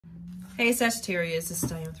Hey Sagittarius, this is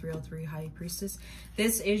Diane 303 High Priestess.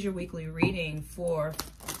 This is your weekly reading for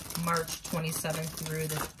March 27th through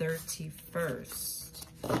the 31st.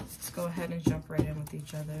 Let's go ahead and jump right in with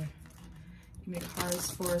each other. Give me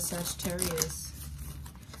cards for Sagittarius.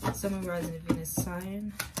 Sun, Moon, Rising, and Venus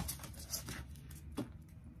sign.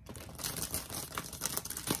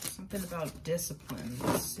 Something about discipline.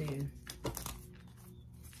 Let's see.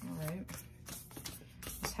 All right.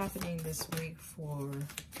 What's happening this week for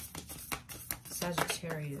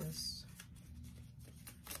Sagittarius?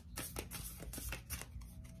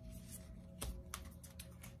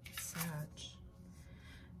 Sag.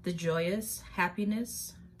 The joyous,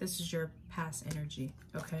 happiness. This is your past energy,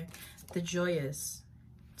 okay? The joyous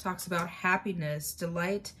talks about happiness,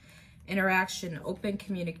 delight, interaction, open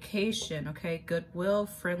communication, okay? Goodwill,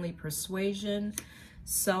 friendly persuasion,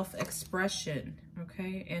 self-expression,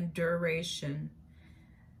 okay? And duration.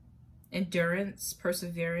 Endurance,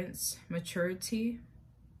 perseverance, maturity,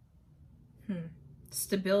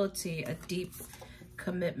 stability, a deep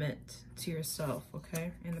commitment to yourself,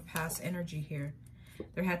 okay? In the past energy here,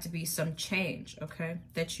 there had to be some change, okay,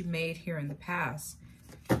 that you made here in the past.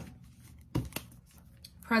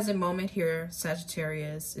 Present moment here,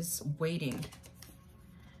 Sagittarius, is waiting.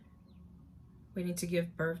 Waiting to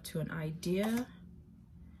give birth to an idea.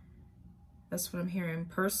 That's what I'm hearing.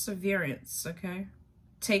 Perseverance, okay?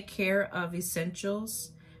 Take care of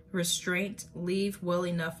essentials, restraint, leave well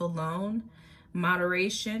enough alone,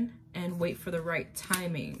 moderation, and wait for the right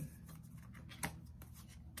timing.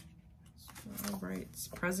 All right, it's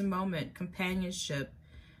present moment, companionship,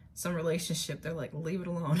 some relationship. They're like, leave it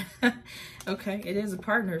alone. Okay, it is a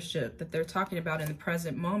partnership that they're talking about in the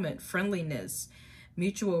present moment. Friendliness,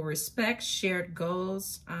 mutual respect, shared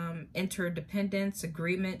goals, interdependence,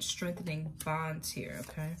 agreement, strengthening bonds here,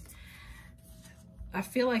 okay? I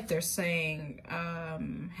feel like they're saying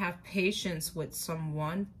have patience with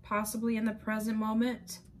someone, possibly in the present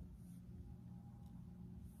moment.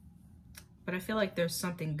 But I feel like there's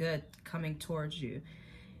something good coming towards you.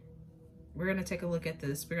 We're going to take a look at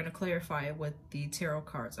this. We're going to clarify it with the tarot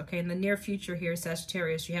cards. Okay, in the near future here,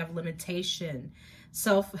 Sagittarius, you have limitation,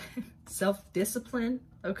 self-discipline,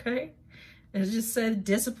 okay? It just said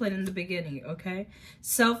discipline in the beginning, okay?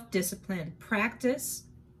 Self-discipline, practice,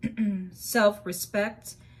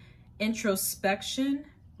 self-respect, introspection,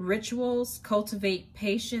 rituals, cultivate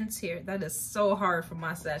patience here. That is so hard for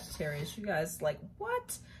my Sagittarius. You guys like,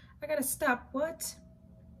 what? I gotta stop, what?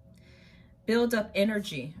 Build up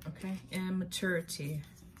energy, okay? And maturity.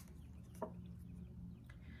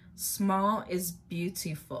 Small is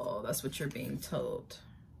beautiful. That's what you're being told.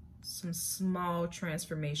 Some small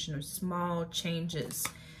transformation or small changes.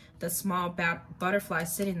 The small butterfly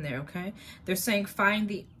sitting there, okay? They're saying find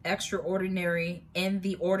the extraordinary in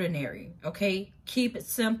the ordinary, okay? Keep it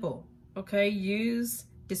simple, okay? Use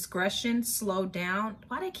discretion, slow down.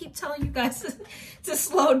 Why do I keep telling you guys to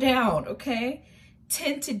slow down, okay?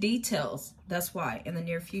 Tend to details, that's why, in the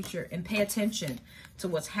near future. And pay attention to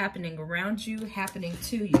what's happening around you, happening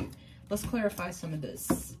to you. Let's clarify some of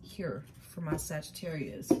this here for my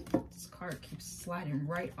Sagittarius. This card keeps sliding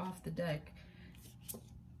right off the deck.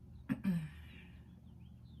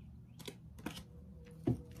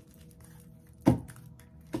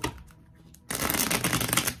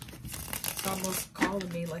 It's almost calling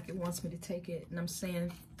me like it wants me to take it, and I'm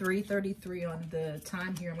saying 3:33 on the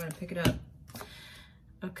time here. I'm going to pick it up.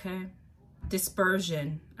 Okay,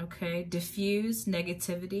 dispersion, okay, diffuse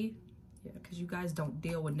negativity, yeah, because you guys don't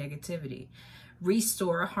deal with negativity.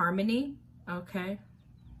 Restore harmony, okay,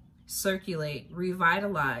 circulate,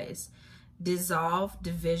 revitalize, dissolve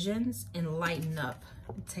divisions, and lighten up.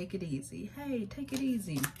 Take it easy. Hey, take it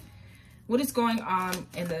easy. What is going on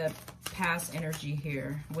in the past energy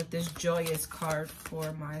here with this joyous card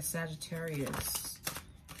for my Sagittarius?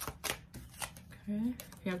 Okay,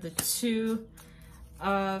 we have the Two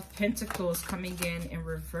of Pentacles coming in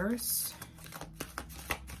reverse.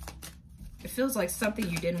 It feels like something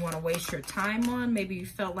you didn't want to waste your time on. Maybe you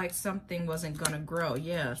felt like something wasn't going to grow.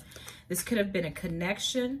 Yeah, this could have been a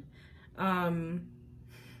connection. And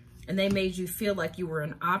they made you feel like you were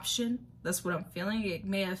an option. That's what I'm feeling. It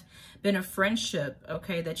may have been a friendship,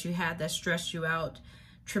 okay, that you had that stressed you out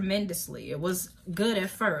tremendously. It was good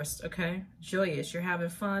at first, okay? Joyous. You're having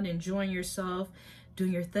fun, enjoying yourself,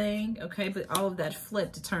 doing your thing, okay? But all of that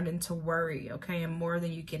flipped to turn into worry, okay? And more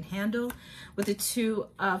than you can handle with the Two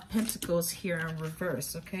of Pentacles here in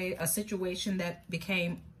reverse, okay? A situation that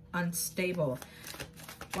became unstable.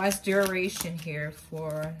 Wise duration here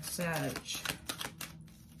for Sag.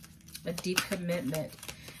 A deep commitment.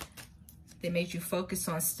 They made you focus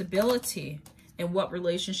on stability and what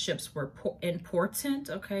relationships were important.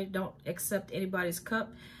 Okay, don't accept anybody's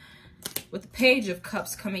cup. With the Page of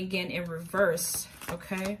Cups coming in reverse,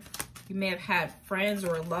 okay? You may have had friends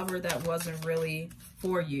or a lover that wasn't really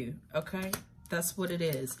for you, okay? That's what it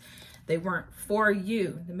is. They weren't for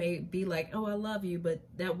you. They may be like, oh, I love you, but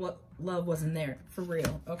that love wasn't there for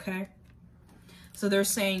real, okay? So they're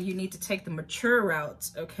saying you need to take the mature route,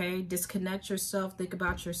 okay? Disconnect yourself, think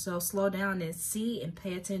about yourself, slow down and see and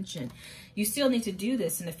pay attention. You still need to do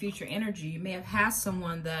this in the future energy. You may have had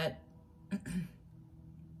someone that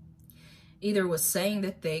either was saying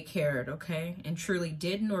that they cared, okay, and truly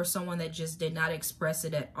didn't, or someone that just did not express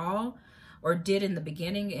it at all, or did in the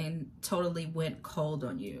beginning and totally went cold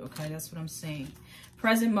on you, okay? That's what I'm saying.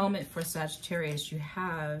 Present moment for Sagittarius, you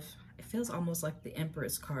have, it feels almost like the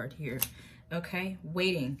Empress card here, okay?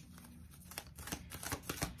 Waiting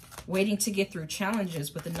to get through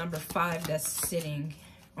challenges with the number 5 that's sitting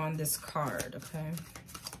on this card, okay?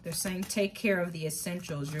 They're saying take care of the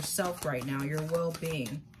essentials, yourself right now, your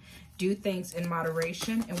well-being. Do things in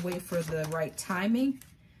moderation and wait for the right timing.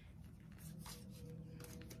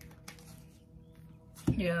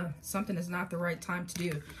 Yeah, something is not the right time to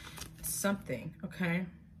do something, okay?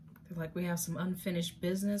 They're like, we have some unfinished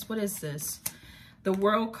business. What is this? The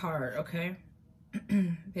World card, okay?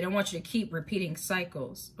 They don't want you to keep repeating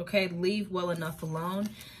cycles, okay? Leave well enough alone.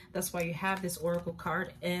 That's why you have this Oracle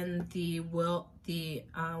card and the World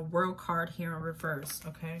card here in reverse,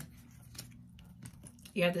 okay?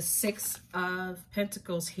 You have the 6 of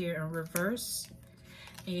Pentacles here in reverse.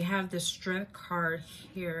 And you have the Strength card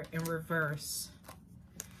here in reverse.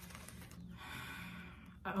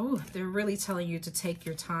 Oh, they're really telling you to take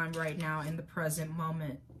your time right now in the present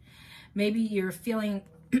moment. Maybe you're feeling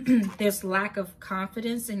there's lack of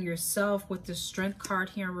confidence in yourself with the Strength card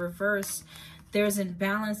here in reverse. There's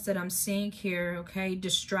imbalance that I'm seeing here, okay?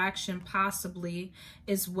 Distraction possibly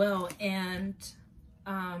as well, and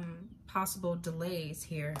possible delays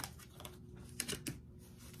here.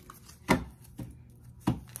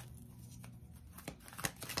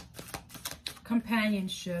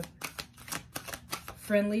 Companionship,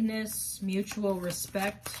 friendliness, mutual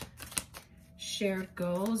respect, shared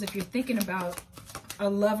goals. If you're thinking about a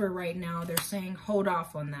lover right now, they're saying hold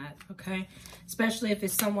off on that, okay? Especially if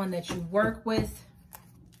it's someone that you work with.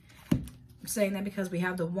 I'm saying that because we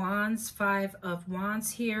have the Wands, 5 of Wands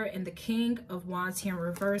here, and the King of Wands here in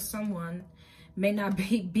reverse. Someone may not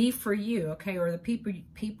be for you, okay? Or the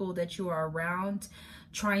people that you are around,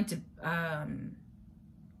 trying to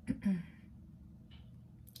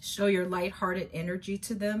show your lighthearted energy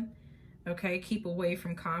to them, okay? Keep away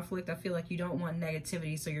from conflict. I feel like you don't want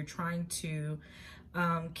negativity, so you're trying to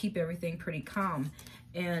keep everything pretty calm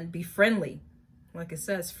and be friendly. Like it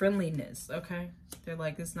says, friendliness, okay? They're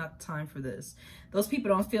like, it's not time for this. Those people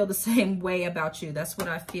don't feel the same way about you. That's what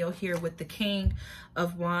I feel here with the King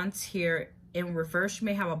of Wands here in reverse. You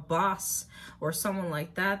may have a boss or someone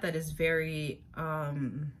like that that is very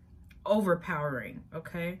overpowering,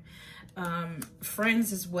 okay?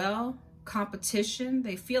 Friends as well. Competition.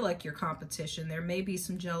 They feel like you're competition. There may be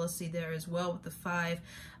some jealousy there as well with the 5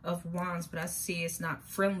 of Wands, but I see it's not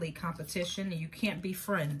friendly competition, and you can't be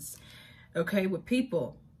friends, okay, with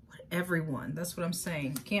people, with everyone. That's what I'm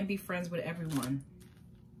saying. You can't be friends with everyone.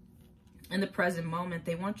 In the present moment,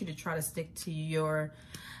 they want you to try to stick to your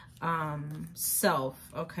self,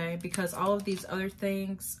 okay? Because all of these other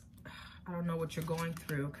things, I don't know what you're going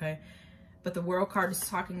through, okay? But the World card is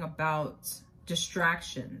talking about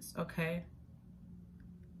distractions, okay?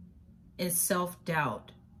 And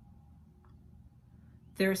self-doubt.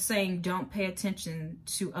 They're saying don't pay attention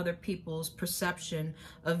to other people's perception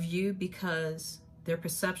of you because their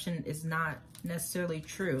perception is not necessarily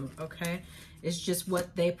true, okay? It's just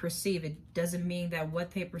what they perceive. It doesn't mean that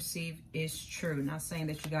what they perceive is true. Not saying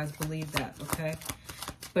that you guys believe that, okay?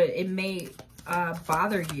 But it may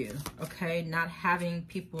bother you, okay? Not having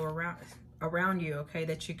people around you, okay,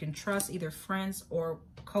 that you can trust, either friends or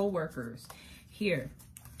co-workers here.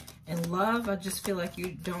 And love, I just feel like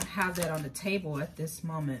you don't have that on the table at this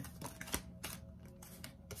moment.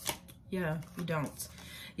 Yeah, you don't.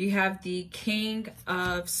 You have the King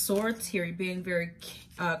of Swords here. You're being very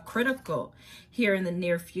critical here in the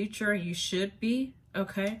near future. You should be,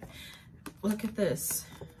 okay? Look at this,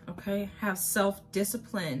 okay? Have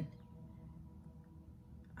self-discipline.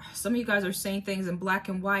 Some of you guys are saying things in black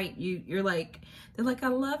and white. You're like, they're like, I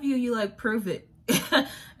love you. You like, prove it.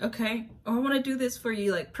 Okay? Or I want to do this for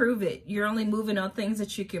you. Like, prove it. You're only moving on things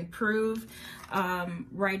that you can prove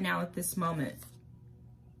right now at this moment.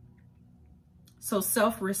 So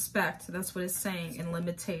self-respect, that's what it's saying, and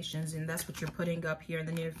limitations, and that's what you're putting up here in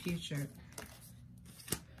the near future.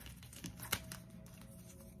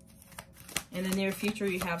 In the near future,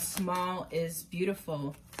 you have small is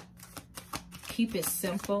beautiful. Keep it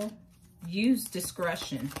simple. Use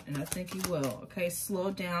discretion, and I think you will. Okay,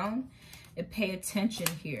 slow down and pay attention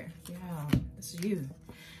here. Yeah, this is you.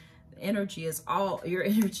 The energy is all, your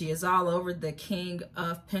energy is all over the King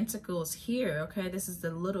of Pentacles here. Okay, this is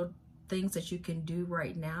the little things that you can do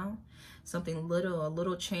right now. Something little, a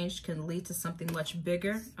little change can lead to something much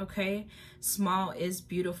bigger. Okay, small is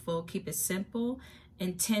beautiful. Keep it simple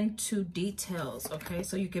and tend to details. Okay,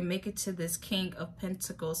 so you can make it to this King of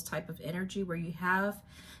Pentacles type of energy where you have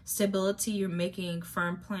stability. You're making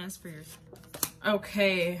firm plans for your.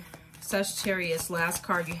 Okay, Sagittarius, last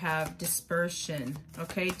card you have dispersion.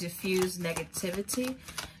 Okay, diffuse negativity.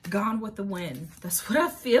 Gone with the wind. That's what I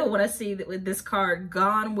feel when I see that with this card.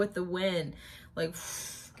 Gone with the wind. Like,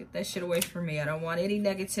 get that shit away from me. I don't want any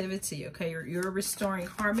negativity. Okay, you're restoring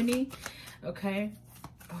harmony. Okay,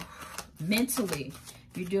 mentally,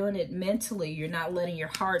 you're doing it mentally. You're not letting your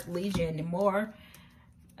heart lead you anymore.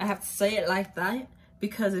 I have to say it like that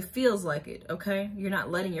because it feels like it. Okay, you're not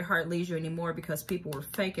letting your heart lead you anymore because people were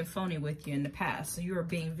fake and phony with you in the past. So you are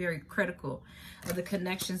being very critical of the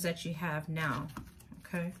connections that you have now.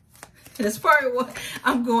 Okay, and that's probably what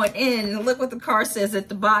I'm going in. And look what the card says at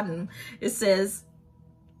the bottom. It says,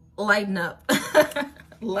 lighten up.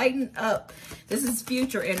 Lighten up. This is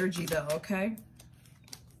future energy though, okay?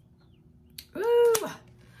 Ooh.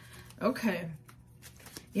 Okay.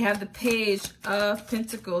 You have the Page of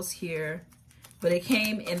Pentacles here, but it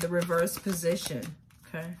came in the reverse position,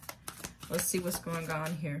 okay? Let's see what's going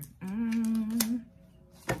on here.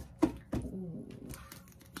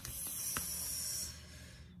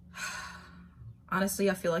 Honestly,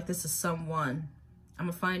 I feel like this is someone. I'm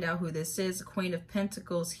going to find out who this is. The Queen of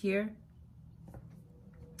Pentacles here.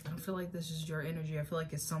 I don't feel like this is your energy. I feel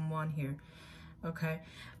like it's someone here. Okay.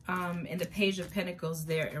 And the Page of Pentacles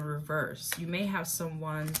there in reverse. You may have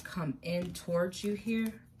someone come in towards you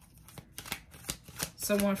here.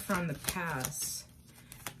 Someone from the past.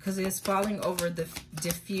 Because it is falling over the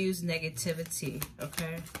diffused negativity.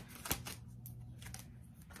 Okay.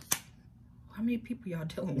 How many people y'all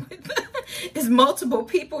dealing with? It's multiple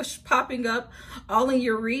people popping up all in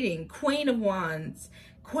your reading. Queen of Wands,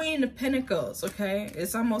 Queen of Pentacles, okay?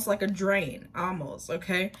 It's almost like a drain, almost,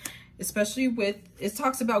 okay? Especially with, it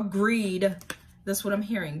talks about greed. That's what I'm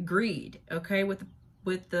hearing, greed, okay? With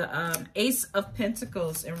the Ace of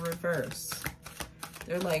Pentacles in reverse.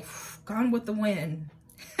 They're like, gone with the wind.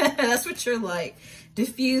 That's what you're like.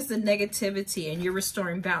 Diffuse the negativity and you're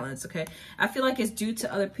restoring balance, okay? I feel like it's due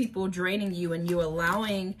to other people draining you and you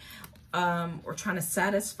allowing or trying to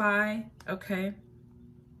satisfy, okay?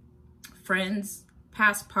 Friends,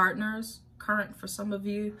 past partners, current for some of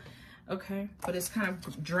you, okay? But it's kind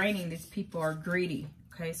of draining. These people are greedy,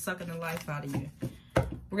 okay? Sucking the life out of you.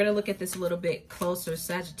 We're going to look at this a little bit closer.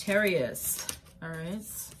 Sagittarius, all right?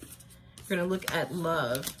 We're going to look at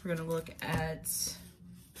love. We're going to look at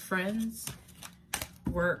friends,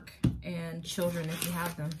 work, and children if you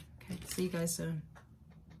have them. Okay, see you guys soon.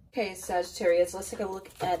 Okay, Sagittarius, let's take a look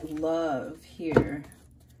at love here.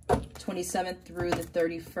 27th through the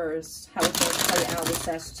 31st. How it's going to play out with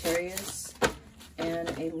Sagittarius and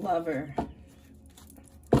a lover.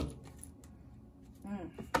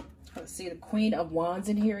 Let's see the Queen of Wands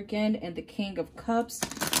in here again and the King of Cups.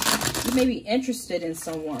 You may be interested in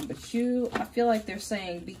someone, but I feel like they're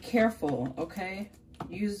saying be careful, okay?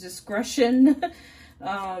 Use discretion.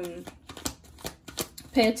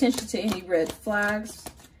 Pay attention to any red flags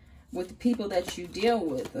with the people that you deal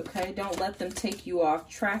with, okay? Don't let them take you off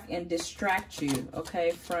track and distract you,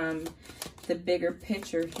 okay, from the bigger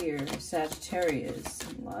picture here. Sagittarius,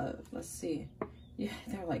 love, let's see. Yeah,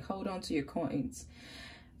 they're like, hold on to your coins.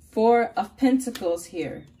 Four of Pentacles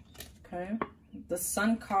here, okay? The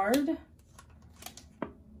Sun card.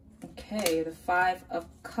 Okay, the Five of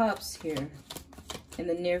Cups here. In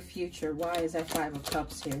the near future. Why is that Five of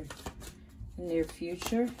Cups here? Near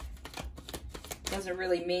future doesn't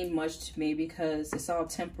really mean much to me because it's all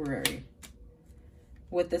temporary.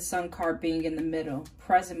 With the Sun card being in the middle.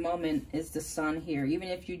 Present moment is the Sun here. Even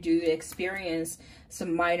if you do experience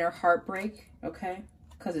some minor heartbreak, okay?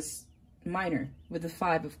 Because it's minor with the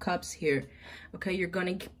Five of Cups here. Okay, you're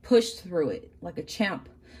going to push through it like a champ.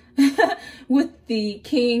 With the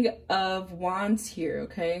King of Wands here,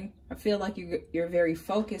 okay? I feel like you're very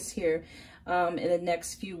focused here in the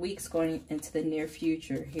next few weeks going into the near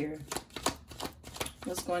future here.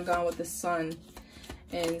 What's going on with the Sun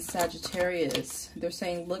and Sagittarius? They're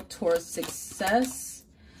saying look towards success.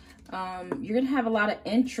 You're going to have a lot of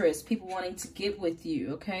interest, people wanting to get with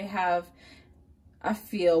you, okay? I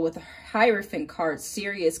feel with the Hierophant card,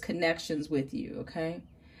 serious connections with you, okay?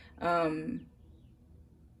 or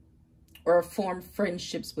form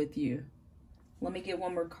friendships with you. Let me get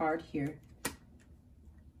one more card here.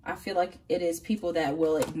 I feel like it is people that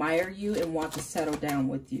will admire you and want to settle down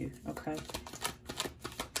with you, okay?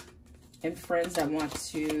 And friends that want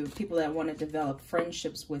to, people that want to develop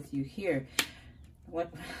friendships with you here. Like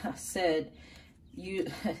I said,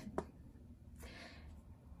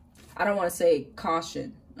 I don't want to say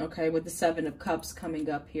caution, okay, with the Seven of Cups coming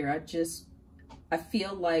up here. I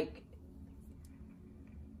feel like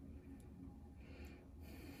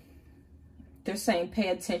they're saying pay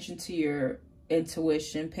attention to your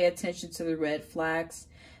intuition, pay attention to the red flags,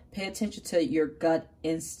 pay attention to your gut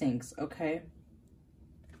instincts, okay,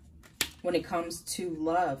 when it comes to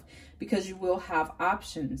love, because you will have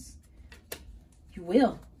options. You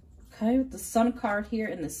will, okay? With the Sun card here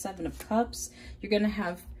and the Seven of Cups, you're going to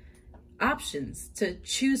have options to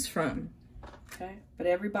choose from, okay? But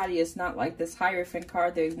everybody is not like this Hierophant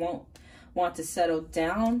card. They won't want to settle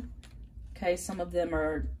down, okay? Some of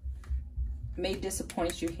them may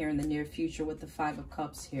disappoint you here in the near future with the Five of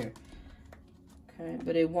Cups here, okay?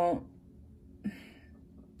 But it won't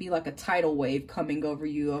be like a tidal wave coming over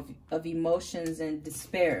you of emotions and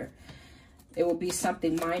despair. It will be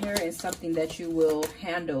something minor and something that you will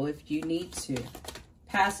handle if you need to.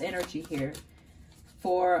 Past energy here.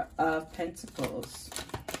 Four of Pentacles.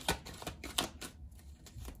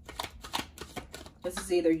 This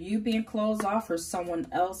is either you being closed off or someone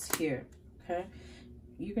else here, okay?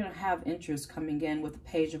 You're going to have interest coming in with the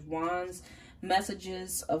Page of Wands.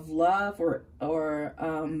 Messages of love or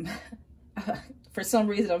for some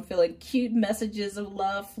reason I'm feeling cute messages of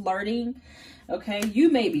love, flirting, okay? You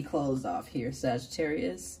may be closed off here,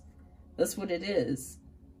 Sagittarius. That's what it is,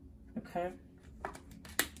 okay?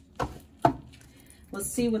 Let's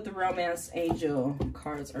see what the Romance Angel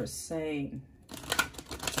cards are saying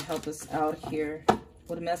to help us out here.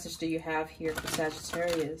 What message do you have here for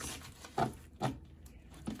Sagittarius?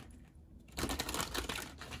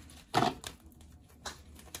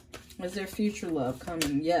 Is there future love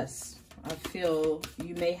coming? Yes. I feel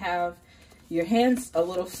you may have your hands a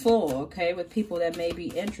little full, okay, with people that may be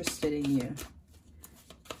interested in you.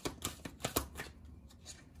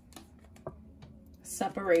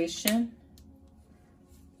 Separation.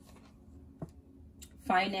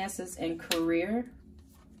 Finances and career.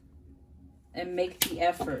 And make the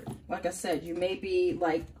effort. Like I said, you may be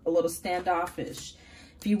like a little standoffish.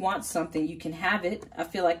 If you want something, you can have it. I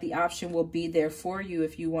feel like the option will be there for you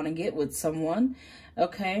if you want to get with someone,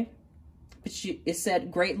 okay? But it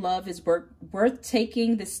said great love is worth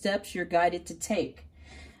taking the steps you're guided to take,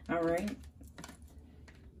 all right?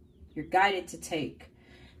 You're guided to take.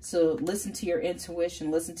 So listen to your intuition,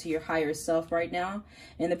 listen to your higher self right now.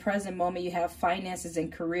 In the present moment, you have finances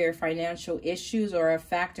and career. Financial issues are a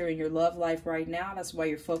factor in your love life right now. That's why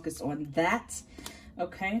you're focused on that,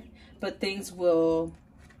 okay? But things will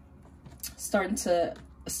start to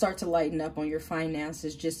lighten up on your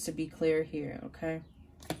finances, just to be clear here, okay?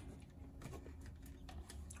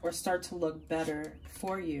 Or start to look better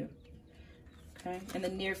for you, okay? In the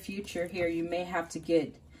near future here, you may have to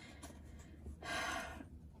get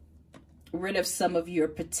rid of some of your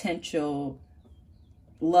potential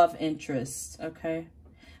love interests, okay?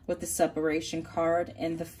 With the Separation card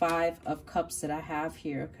and the Five of Cups that I have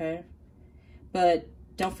here, okay? But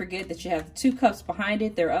don't forget that you have 2 cups behind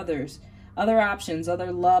it. There are other options,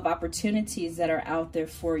 other love opportunities that are out there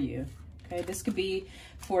for you, okay? This could be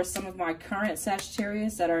for some of my current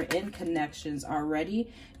Sagittarius that are in connections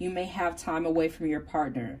already. You may have time away from your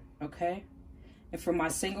partner, okay? And for my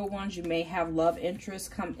single ones, you may have love interests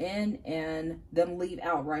come in and them leave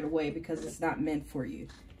out right away because it's not meant for you.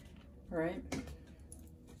 All right?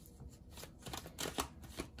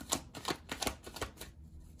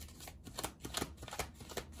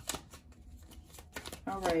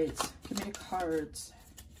 All right. Give me the cards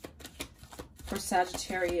for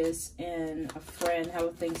Sagittarius and a friend. How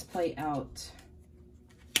will things play out?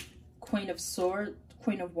 Queen of Swords,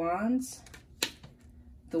 Queen of Wands.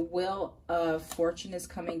 The Wheel of Fortune is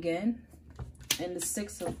coming in. And the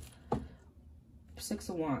Six of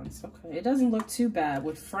Wands. Okay. It doesn't look too bad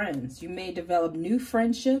with friends. You may develop new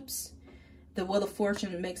friendships. The Wheel of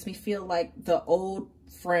Fortune makes me feel like the old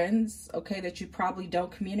friends, okay, that you probably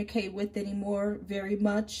don't communicate with anymore very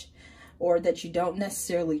much, or that you don't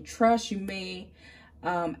necessarily trust. You may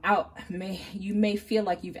you may feel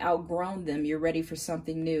like you've outgrown them. You're ready for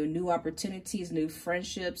something new opportunities, new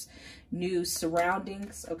friendships, new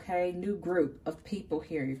surroundings, okay, new group of people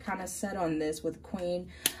here. You're kind of set on this with Queen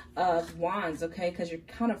of Wands, okay, because you're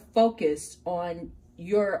kind of focused on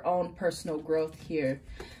your own personal growth here,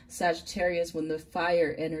 Sagittarius, when the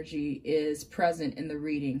fire energy is present in the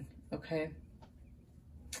reading, okay?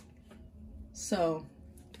 So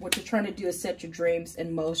what you're trying to do is set your dreams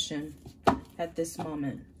in motion at this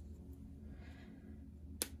moment.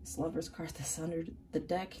 This Lover's card that's under the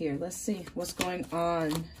deck here. Let's see what's going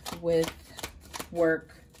on with work.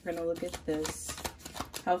 We're going to look at this.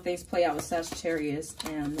 How things play out with Sagittarius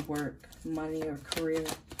and work, money, or career.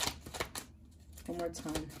 One more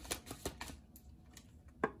time.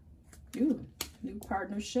 Ooh, new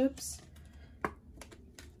partnerships. You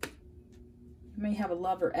may have a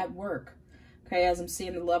lover at work. Okay, as I'm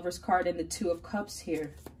seeing the Lover's card and the Two of Cups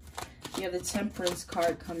here. You have the Temperance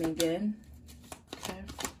card coming in. Okay.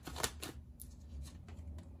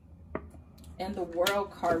 And the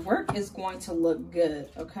World card. Work is going to look good.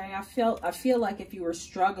 Okay. I feel like if you were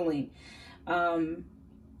struggling,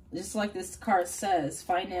 just like this card says,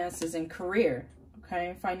 finances and career.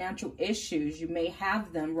 Okay. Financial issues. You may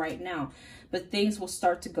have them right now, but things will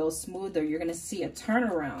start to go smoother. You're going to see a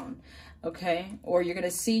turnaround. Okay. Or you're going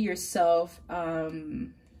to see yourself,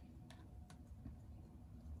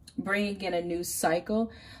 bringing in a new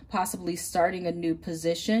cycle, possibly starting a new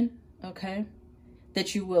position, okay,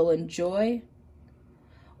 that you will enjoy.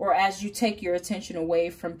 Or as you take your attention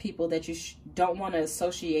away from people that you don't want to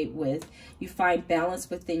associate with, you find balance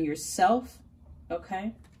within yourself,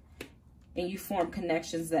 okay, and you form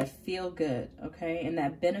connections that feel good, okay, and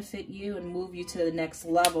that benefit you and move you to the next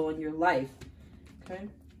level in your life, okay.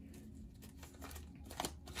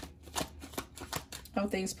 How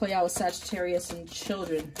things play out with Sagittarius and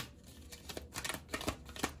children.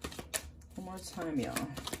 One more time, y'all.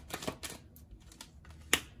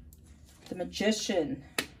 The Magician.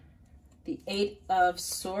 The Eight of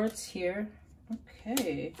Swords here.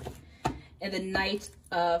 Okay. And the Knight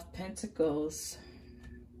of Pentacles.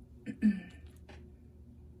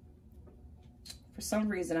 For some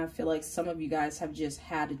reason, I feel like some of you guys have just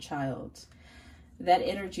had a child. That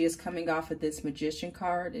energy is coming off of this Magician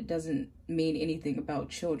card. It doesn't mean anything about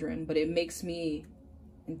children, but it makes me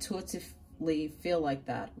intuitively feel like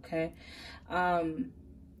that, okay?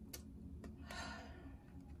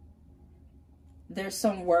 There's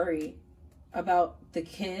some worry about the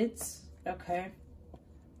kids, okay?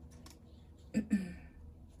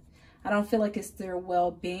 I don't feel like it's their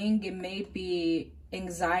well-being. It may be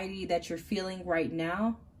anxiety that you're feeling right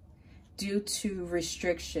now due to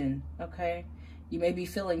restriction, okay? You may be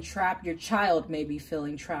feeling trapped. Your child may be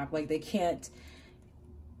feeling trapped, like they can't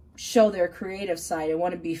show their creative side. They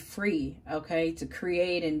want to be free, okay, to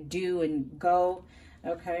create and do and go,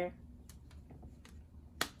 okay?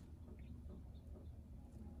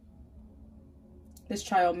 This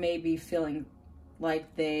child may be feeling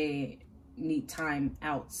like they need time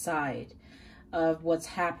outside of what's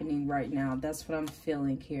happening right now. That's what I'm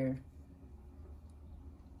feeling here.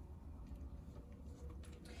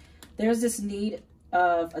 There's this need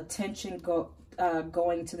of attention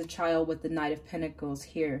going to the child with the Knight of Pentacles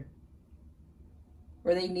here,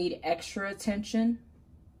 where they need extra attention.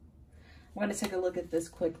 I'm going to take a look at this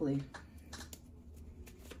quickly.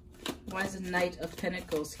 Why is the Knight of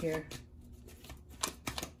Pentacles here?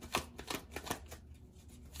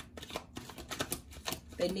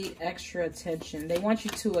 They need extra attention. They want you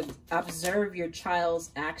to observe your child's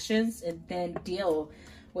actions and then deal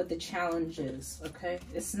with the challenges, okay?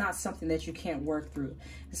 It's not something that you can't work through.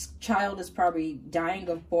 This child is probably dying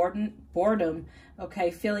of boredom,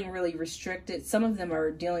 okay, feeling really restricted. Some of them are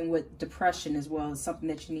dealing with depression as well. It's something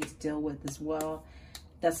that you need to deal with as well.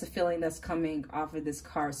 That's the feeling that's coming off of this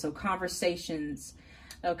card. So conversations,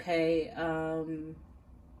 okay,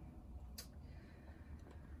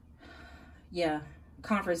 yeah,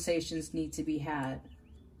 conversations need to be had,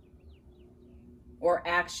 or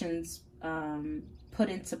actions put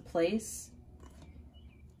into place.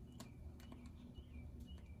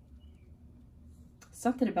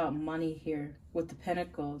 Something about money here with the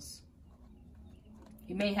Pentacles.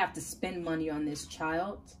 You may have to spend money on this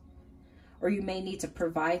child, or you may need to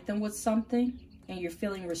provide them with something, and you're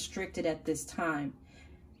feeling restricted at this time,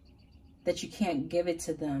 that you can't give it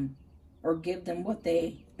to them or give them what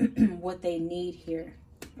they what they need here,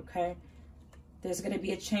 okay? There's going to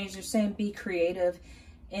be a change. They're saying be creative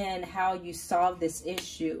in how you solve this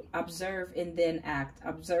issue. Observe and then act.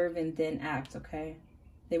 Observe and then act, okay?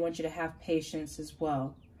 They want you to have patience as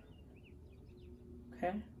well,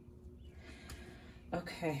 okay?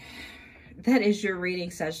 Okay. That is your reading,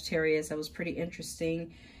 Sagittarius. That was pretty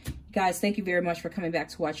interesting. Guys, thank you very much for coming back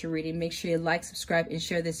to watch your reading. Make sure you like, subscribe, and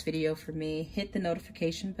share this video for me. Hit the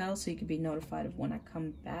notification bell so you can be notified of when I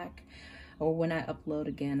come back or when I upload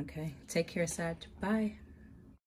again, okay? Take care, Sag. Bye.